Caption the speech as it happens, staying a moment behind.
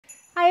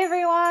Hi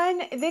everyone!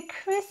 The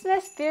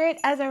Christmas spirit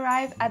has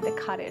arrived at the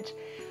cottage.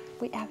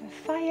 We have a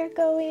fire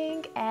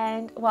going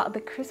and well,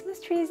 the Christmas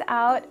tree is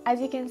out.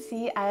 As you can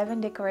see, I haven't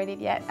decorated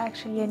yet.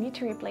 Actually, I need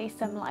to replace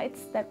some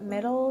lights. That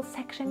middle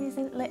section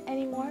isn't lit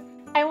anymore.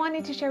 I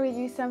wanted to share with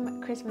you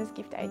some Christmas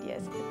gift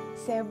ideas.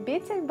 So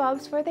bits and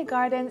bobs for the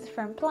gardens,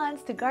 from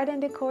plants to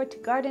garden decor to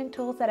garden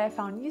tools that I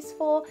found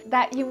useful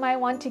that you might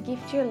want to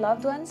gift to your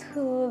loved ones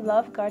who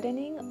love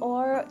gardening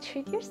or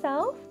treat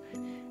yourself.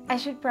 I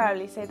should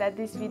probably say that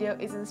this video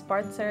isn't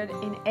sponsored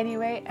in any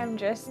way. I'm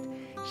just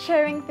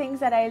sharing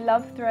things that I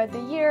love throughout the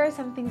year,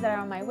 some things that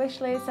are on my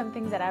wish list, some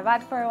things that I've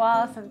had for a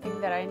while, some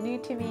things that are new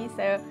to me,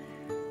 so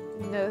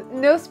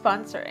no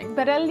sponsoring.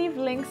 But I'll leave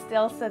links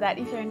still so that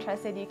if you're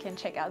interested, you can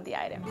check out the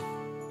items.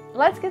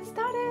 Let's get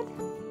started!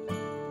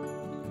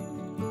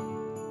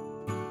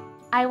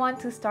 I want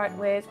to start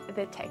with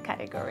the tech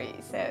category,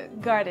 so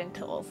garden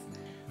tools.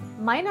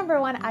 My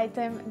number one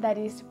item that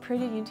is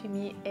pretty new to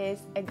me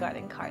is a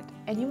garden cart.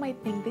 And you might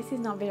think this is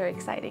not very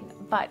exciting,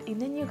 but in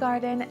the new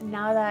garden,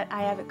 now that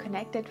I have a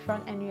connected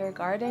front and rear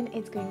garden,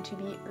 it's going to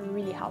be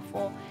really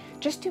helpful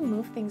just to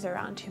move things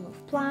around, to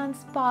move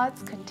plants,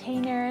 pots,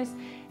 containers,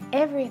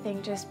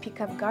 everything, just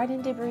pick up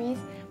garden debris.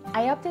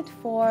 I opted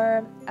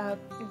for a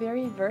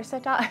very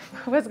versatile,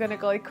 I was gonna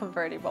call it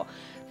convertible,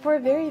 for a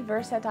very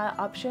versatile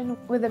option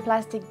with a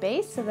plastic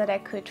base so that I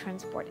could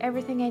transport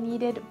everything I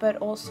needed, but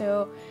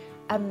also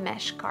a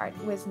mesh cart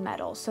with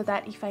metal so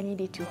that if I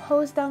needed to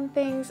hose down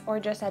things or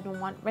just I don't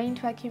want rain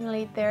to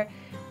accumulate there,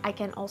 I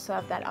can also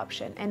have that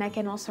option. And I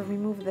can also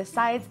remove the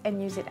sides and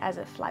use it as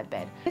a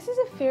flatbed. This is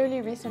a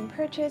fairly recent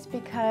purchase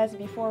because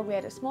before we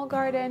had a small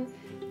garden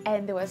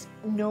and there was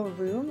no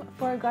room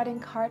for a garden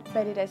cart,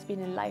 but it has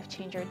been a life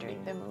changer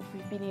during the move.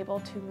 We've been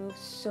able to move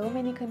so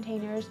many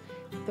containers.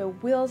 The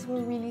wheels were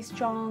really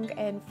strong,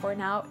 and for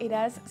now it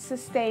has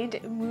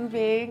sustained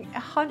moving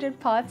 100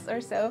 pots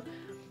or so.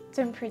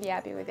 So I'm pretty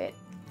happy with it.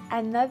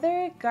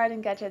 Another garden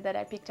gadget that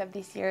I picked up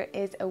this year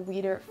is a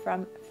weeder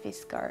from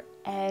DECOR,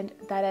 and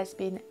that has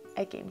been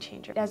a game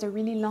changer. It has a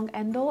really long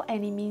handle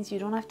and it means you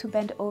don't have to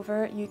bend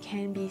over. You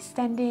can be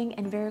standing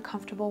and very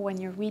comfortable when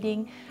you're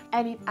weeding.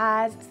 And it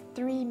has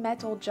 3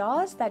 metal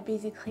jaws that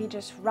basically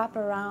just wrap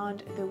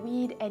around the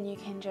weed and you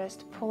can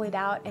just pull it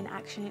out and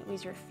action it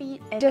with your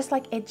feet and just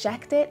like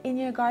eject it in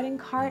your garden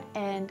cart,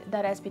 and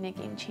that has been a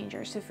game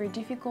changer. So for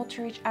difficult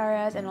to reach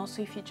areas, and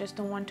also if you just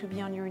don't want to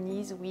be on your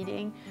knees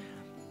weeding,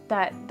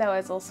 that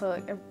was also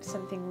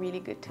something really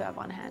good to have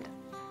on hand.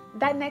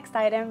 That next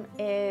item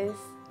is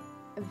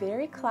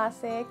very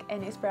classic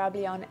and is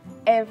probably on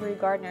every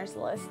gardener's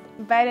list,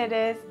 but it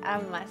is a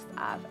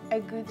must-have: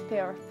 a good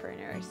pair of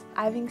pruners.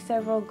 Having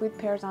several good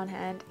pairs on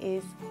hand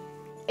is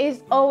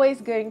always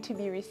going to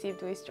be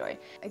received with joy.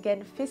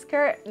 Again,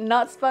 DECOR,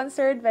 not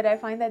sponsored, but I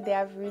find that they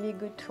have really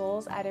good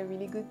tools at a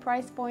really good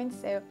price point,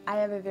 so I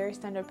have a very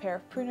standard pair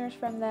of pruners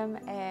from them,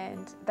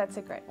 and that's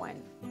a great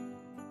one.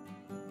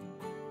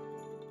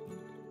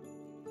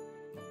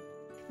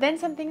 Then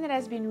something that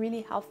has been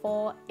really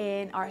helpful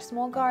in our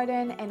small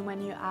garden, and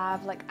when you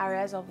have like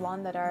areas of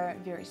lawn that are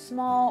very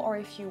small, or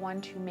if you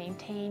want to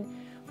maintain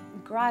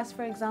grass,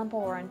 for example,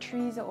 or on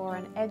trees or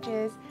on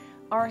edges,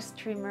 our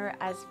streamer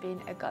has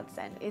been a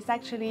godsend. It's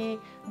actually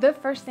the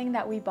first thing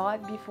that we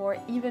bought before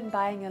even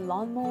buying a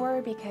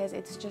lawnmower because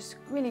it's just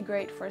really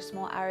great for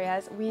small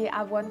areas. We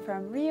have one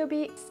from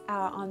Ryobi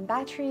on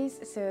batteries,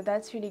 so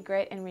that's really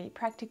great and really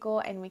practical,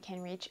 and we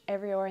can reach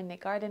everywhere in the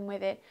garden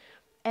with it.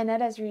 And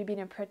that has really been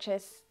a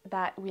purchase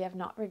that we have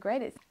not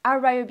regretted. Our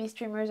Ryobi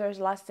streamers have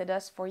lasted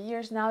us for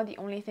years now. The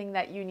only thing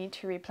that you need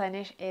to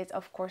replenish is,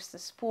 of course, the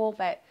spool,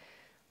 but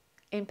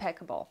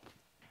impeccable.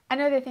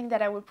 Another thing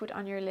that I would put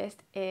on your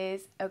list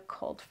is a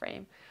cold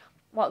frame.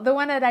 Well, the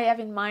one that I have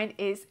in mind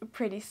is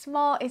pretty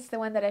small. It's the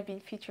one that I've been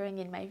featuring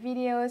in my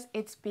videos.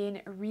 It's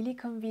been really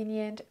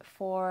convenient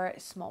for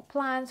small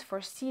plants,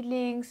 for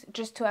seedlings,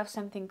 just to have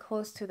something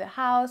close to the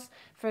house.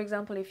 For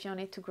example, if you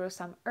wanted to grow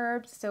some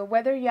herbs. So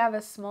whether you have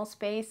a small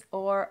space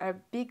or a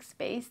big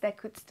space, that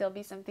could still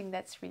be something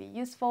that's really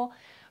useful.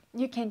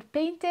 You can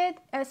paint it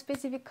a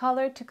specific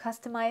color to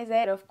customize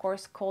it. Of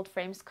course, cold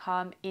frames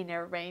come in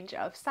a range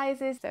of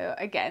sizes. So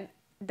again,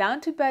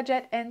 down to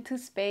budget and to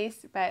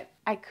space, but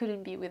I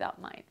couldn't be without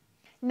mine.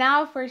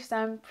 Now for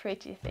some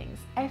pretty things.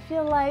 I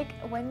feel like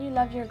when you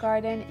love your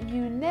garden,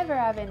 you never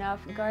have enough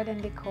garden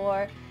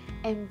decor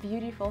and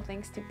beautiful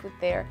things to put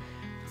there.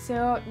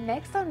 So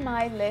next on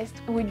my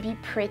list would be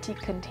pretty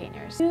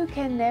containers. You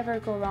can never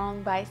go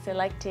wrong by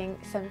selecting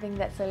something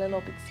that's a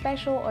little bit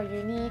special or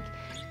unique.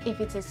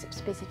 If it's a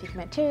specific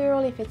material,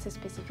 if it's a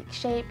specific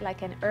shape,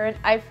 like an urn.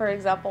 I, for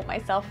example,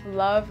 myself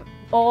love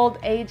old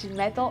age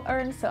metal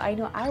urns, so I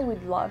know I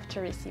would love to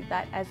receive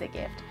that as a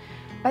gift.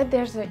 But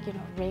there's a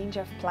range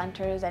of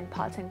planters and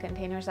pots and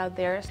containers out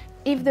there.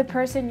 If the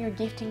person you're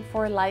gifting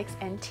for likes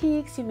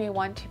antiques, you may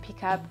want to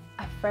pick up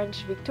a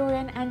French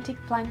Victorian antique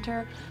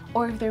planter,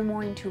 or if they're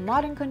more into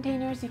modern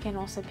containers, you can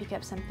also pick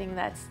up something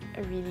that's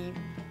really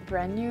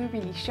brand new,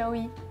 really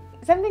showy.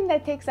 Something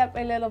that takes up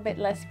a little bit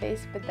less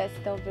space but that's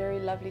still very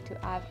lovely to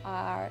have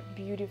are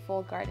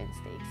beautiful garden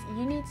stakes.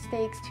 You need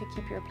stakes to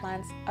keep your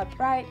plants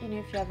upright, you know,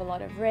 if you have a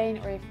lot of rain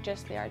or if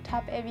just they are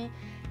top heavy.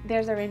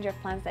 There's a range of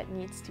plants that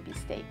needs to be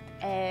staked,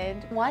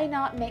 and why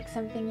not make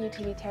something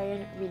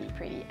utilitarian really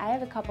pretty? I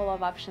have a couple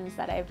of options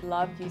that I've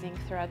loved using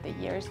throughout the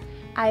years.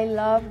 I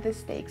love the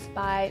stakes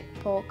by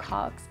Paul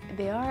Cox.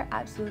 They are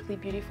absolutely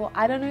beautiful.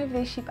 I don't know if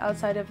they ship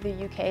outside of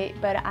the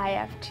UK, but I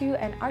have two,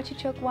 an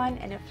artichoke one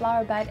and a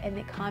flower bud, and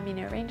they come in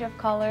a range of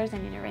colors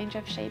and in a range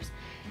of shapes,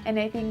 and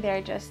I think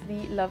they're just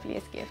the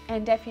loveliest gift,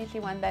 and definitely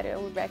one that I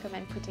would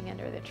recommend putting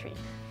under the tree.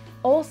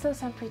 Also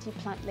some pretty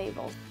plant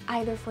labels,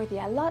 either for the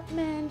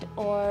allotment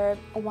or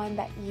one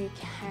that you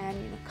can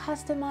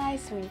customize,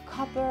 so in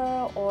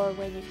copper, or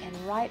where you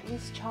can write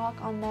with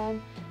chalk on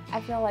them. I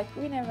feel like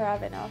we never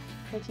have enough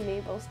pretty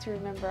labels to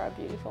remember our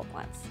beautiful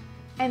plants.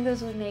 And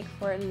those would make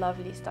for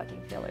lovely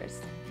stocking fillers.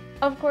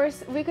 Of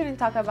course, we couldn't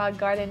talk about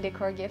garden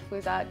decor gift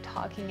without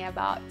talking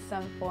about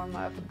some form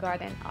of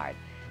garden art.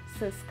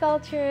 So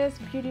sculptures,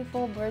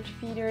 beautiful bird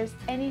feeders,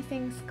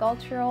 anything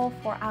sculptural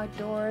for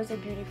outdoors, a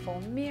beautiful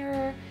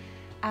mirror,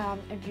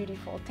 a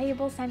beautiful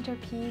table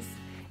centerpiece,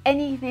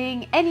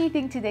 anything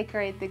to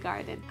decorate the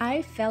garden.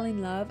 I fell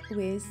in love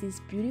with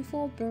these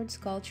beautiful bird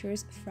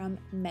sculptures from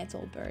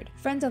Metal Bird.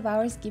 Friends of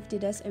ours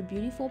gifted us a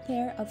beautiful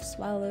pair of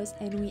swallows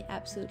and we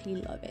absolutely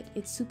love it.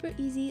 It's super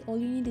easy, all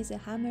you need is a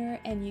hammer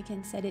and you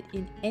can set it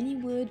in any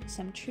wood,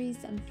 some trees,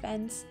 some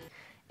fence.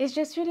 It's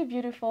just really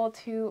beautiful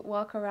to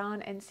walk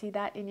around and see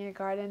that in your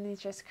garden. It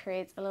just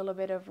creates a little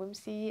bit of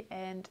whimsy,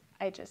 and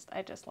I just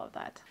love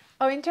that.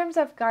 Oh, in terms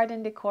of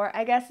garden decor,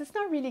 I guess it's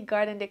not really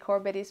garden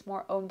decor, but it's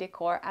more home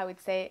decor. I would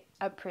say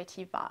a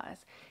pretty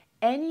vase.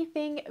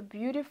 Anything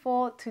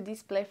beautiful to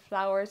display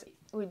flowers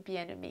would be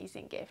an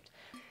amazing gift.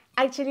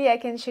 Actually, I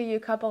can show you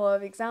a couple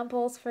of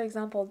examples. For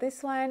example,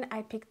 this one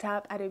I picked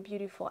up at a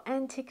beautiful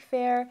antique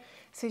fair.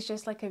 So it's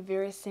just like a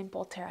very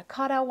simple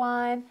terracotta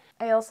one.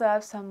 I also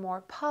have some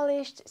more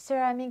polished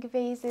ceramic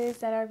vases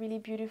that are really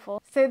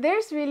beautiful. So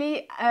there's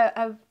really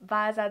a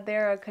vase out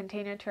there, a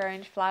container to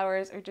arrange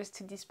flowers or just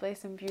to display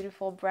some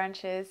beautiful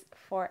branches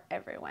for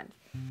everyone.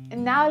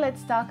 And now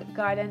let's talk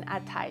garden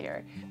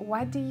attire.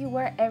 What do you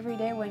wear every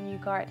day when you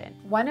garden?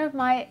 One of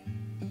my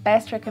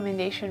best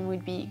recommendation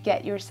would be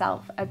get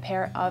yourself a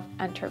pair of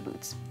hunter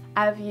boots.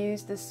 I've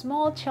used the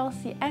small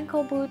Chelsea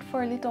ankle boot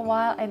for a little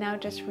while and now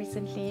just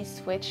recently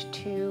switched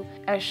to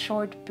a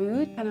short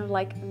boot, kind of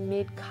like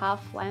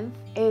mid-calf length.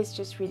 It's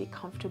just really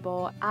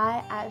comfortable.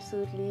 I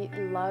absolutely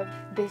love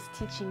the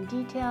stitching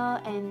detail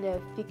and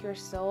the thicker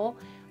sole.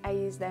 I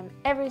use them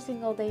every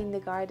single day in the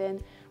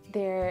garden.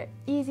 They're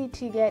easy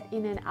to get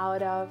in and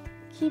out of.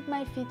 Keep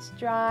my feet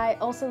dry.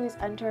 Also with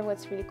hunter,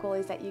 what's really cool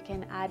is that you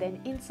can add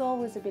an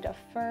insole with a bit of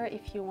fur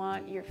if you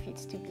want your feet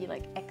to be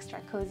like extra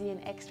cozy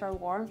and extra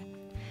warm.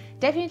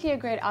 Definitely a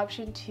great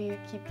option to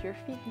keep your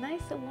feet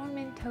nice and warm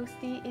and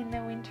toasty in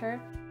the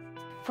winter.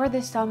 For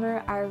the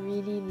summer, I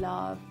really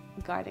love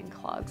garden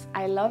clogs.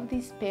 I love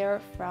this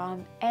pair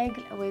from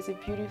Egg with a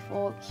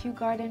beautiful Kew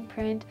garden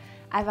print.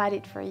 I've had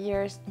it for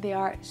years. They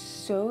are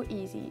so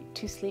easy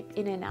to slip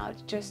in and out,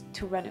 just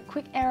to run a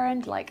quick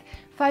errand like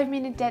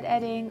 5-minute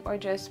deadheading or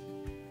just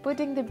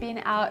putting the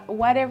bin out,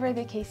 whatever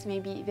the case may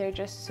be. They're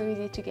just so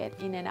easy to get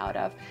in and out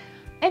of.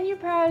 And you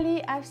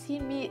probably have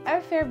seen me a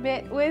fair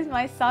bit with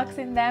my socks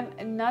in them.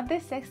 Not the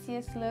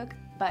sexiest look,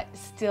 but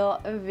still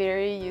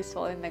very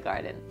useful in the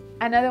garden.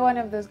 Another one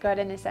of those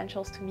garden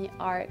essentials to me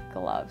are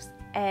gloves,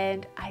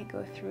 and I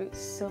go through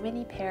so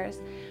many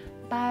pairs,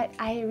 but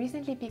I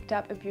recently picked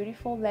up a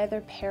beautiful leather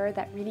pair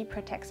that really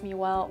protects me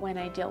well when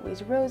I deal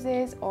with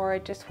roses or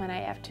just when I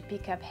have to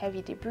pick up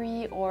heavy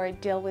debris or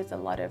deal with a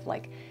lot of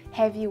like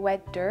heavy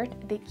wet dirt.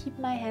 They keep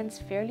my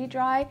hands fairly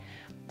dry.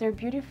 They're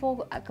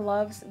beautiful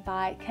gloves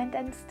by Kent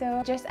 &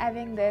 Stowe. Just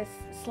having this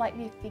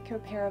slightly thicker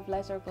pair of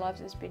leather gloves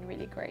has been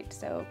really great.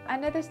 So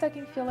another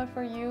stocking filler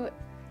for you.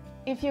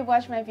 If you've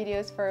watched my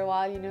videos for a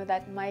while, you know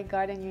that my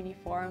garden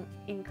uniform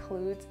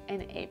includes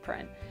an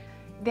apron.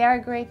 They are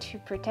great to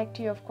protect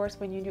you, of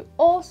course, when you do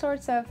all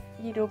sorts of,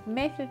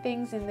 messy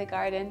things in the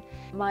garden.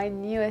 My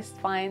newest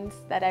finds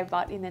that I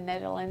bought in the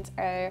Netherlands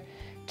are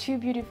two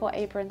beautiful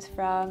aprons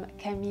from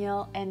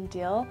Camille and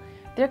Dill.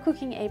 They're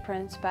cooking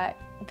aprons, but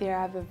they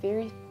have a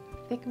very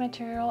thick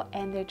material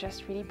and they're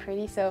just really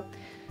pretty. So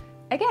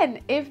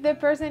again, if the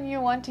person you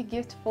want to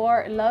gift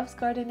for loves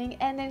gardening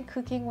and then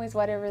cooking with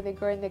whatever they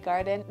grow in the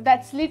garden,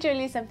 that's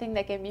literally something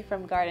that can be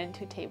from garden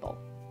to table.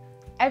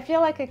 I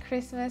feel like a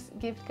Christmas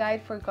gift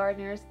guide for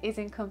gardeners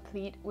isn't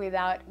complete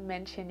without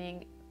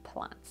mentioning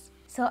plants.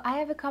 So I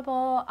have a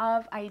couple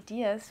of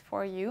ideas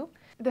for you.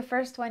 The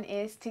first one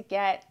is to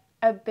get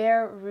a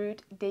bare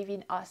root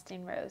David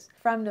Austin rose.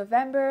 From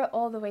November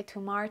all the way to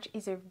March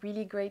is a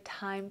really great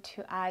time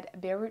to add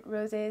bare root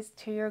roses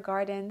to your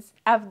gardens.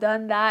 I've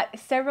done that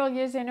several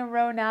years in a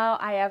row now.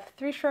 I have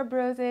 3 shrub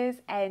roses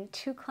and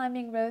 2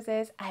 climbing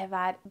roses. I have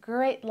had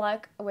great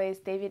luck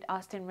with David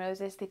Austin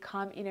roses. They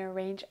come in a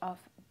range of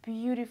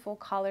beautiful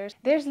colors.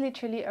 There's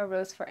literally a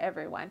rose for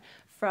everyone.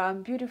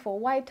 from beautiful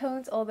white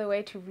tones all the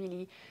way to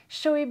really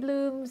showy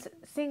blooms,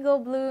 single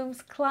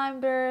blooms,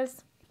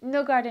 climbers.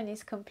 No garden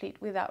is complete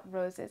without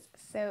roses,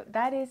 so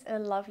that is a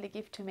lovely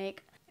gift to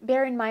make.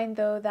 Bear in mind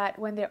though that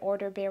when they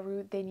order bare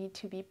root, they need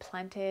to be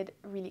planted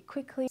really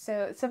quickly.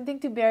 So something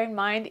to bear in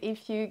mind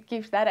if you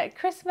give that at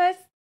Christmas.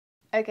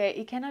 Okay,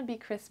 it cannot be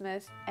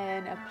Christmas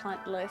and a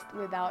plant list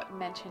without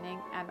mentioning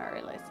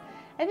Amaryllis.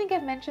 I think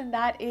I've mentioned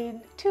that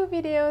in 2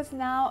 videos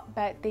now,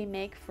 but they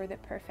make for the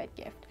perfect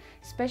gift,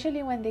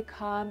 especially when they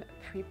come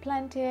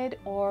pre-planted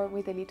or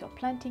with a little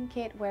planting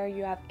kit where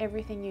you have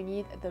everything you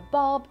need, the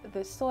bulb,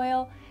 the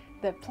soil,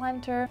 the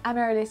planter.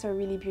 Amaryllis are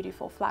really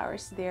beautiful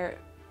flowers. They're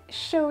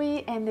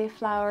showy and they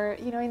flower,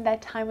 you know, in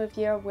that time of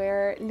year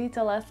where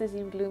little else is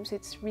in bloom, so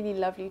it's really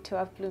lovely to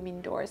have bloom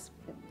indoors.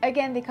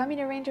 Again, they come in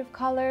a range of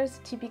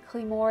colors,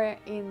 typically more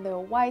in the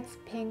whites,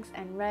 pinks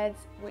and reds,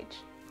 which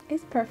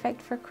is perfect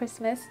for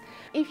Christmas.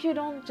 If you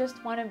don't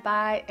just want to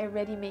buy a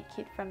ready-made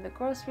kit from the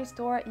grocery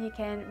store, you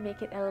can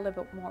make it a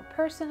little bit more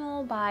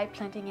personal by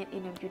planting it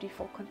in a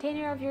beautiful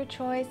container of your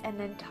choice and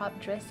then top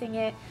dressing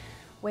it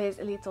with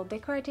little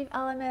decorative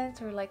elements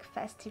or like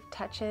festive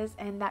touches,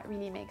 and that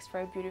really makes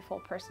for a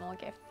beautiful personal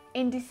gift.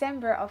 In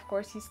December, of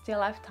course, you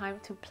still have time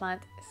to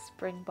plant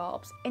spring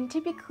bulbs, and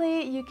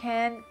typically you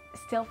can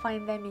still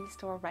find them in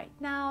store right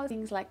now.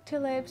 Things like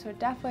tulips or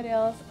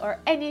daffodils or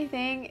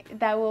anything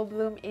that will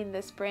bloom in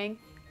the spring.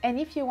 And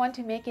if you want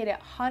to make it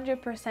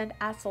 100%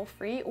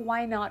 hassle-free,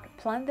 why not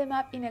plant them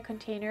up in a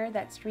container?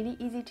 That's really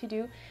easy to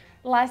do.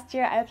 Last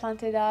year I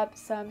planted up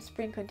some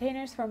spring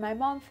containers for my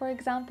mom, for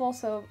example,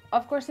 so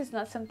of course it's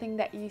not something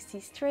that you see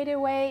straight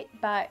away,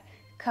 but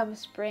come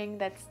spring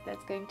that's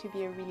going to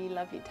be a really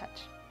lovely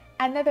touch.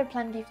 Another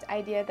plant gift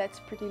idea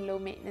that's pretty low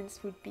maintenance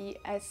would be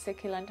a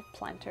succulent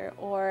planter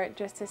or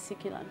just a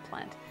succulent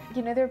plant.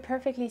 You know, they're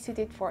perfectly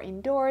suited for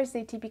indoors.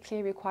 They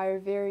typically require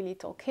very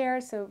little care,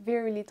 so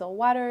very little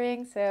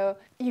watering, so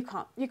you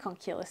can't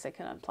kill a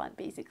succulent plant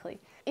basically.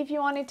 If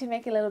you wanted to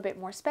make it a little bit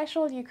more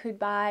special, you could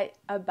buy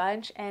a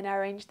bunch and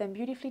arrange them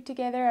beautifully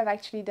together. I've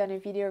actually done a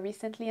video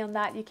recently on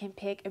that. You can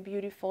pick a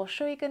beautiful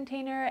showy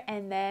container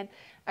and then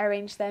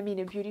arrange them in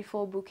a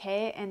beautiful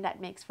bouquet, and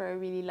that makes for a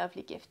really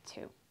lovely gift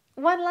too.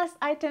 One last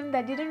item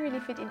that didn't really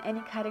fit in any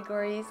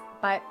categories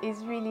but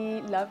is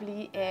really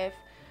lovely if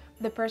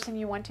the person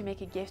you want to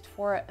make a gift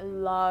for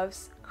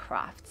loves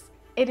crafts.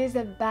 It is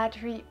a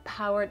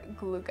battery-powered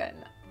glue gun.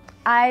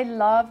 I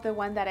love the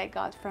one that I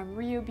got from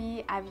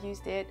Ryobi. I've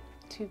used it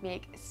to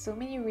make so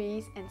many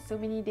wreaths and so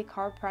many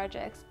decor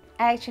projects.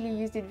 I actually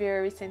used it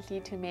very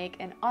recently to make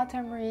an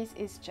autumn wreath.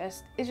 It's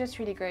just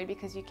really great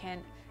because you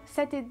can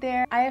set it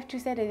there. I have to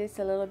say that it's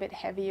a little bit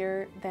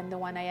heavier than the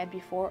one I had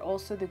before.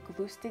 Also, the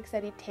glue sticks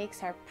that it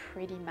takes are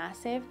pretty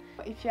massive.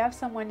 If you have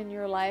someone in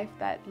your life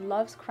that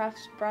loves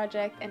crafts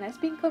project and has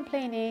been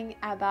complaining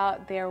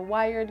about their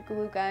wired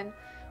glue gun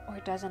or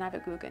doesn't have a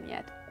glue gun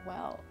yet,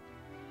 well,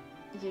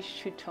 you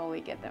should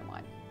totally get them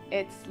one.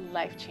 It's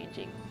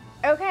life-changing.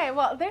 Okay,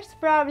 well, there's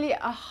probably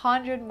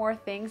 100 more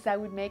things that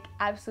would make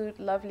absolute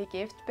lovely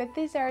gifts, but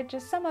these are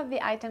just some of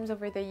the items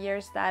over the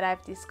years that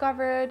I've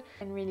discovered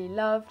and really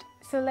loved.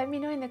 So let me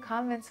know in the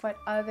comments what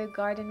other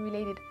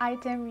garden-related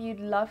item you'd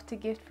love to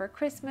gift for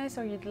Christmas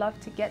or you'd love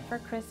to get for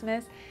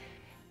Christmas.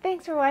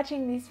 Thanks for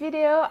watching this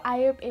video.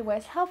 I hope it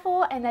was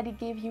helpful and that it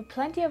gave you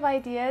plenty of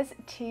ideas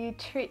to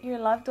treat your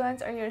loved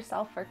ones or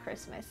yourself for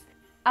Christmas.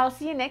 I'll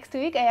see you next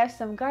week. I have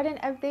some garden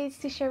updates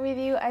to share with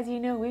you. As you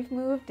know, we've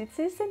moved. It's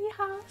a new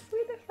house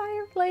with a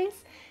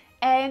fireplace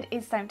and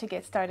it's time to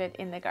get started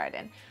in the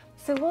garden.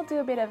 So we'll do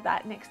a bit of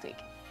that next week.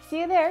 See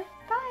you there.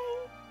 Bye!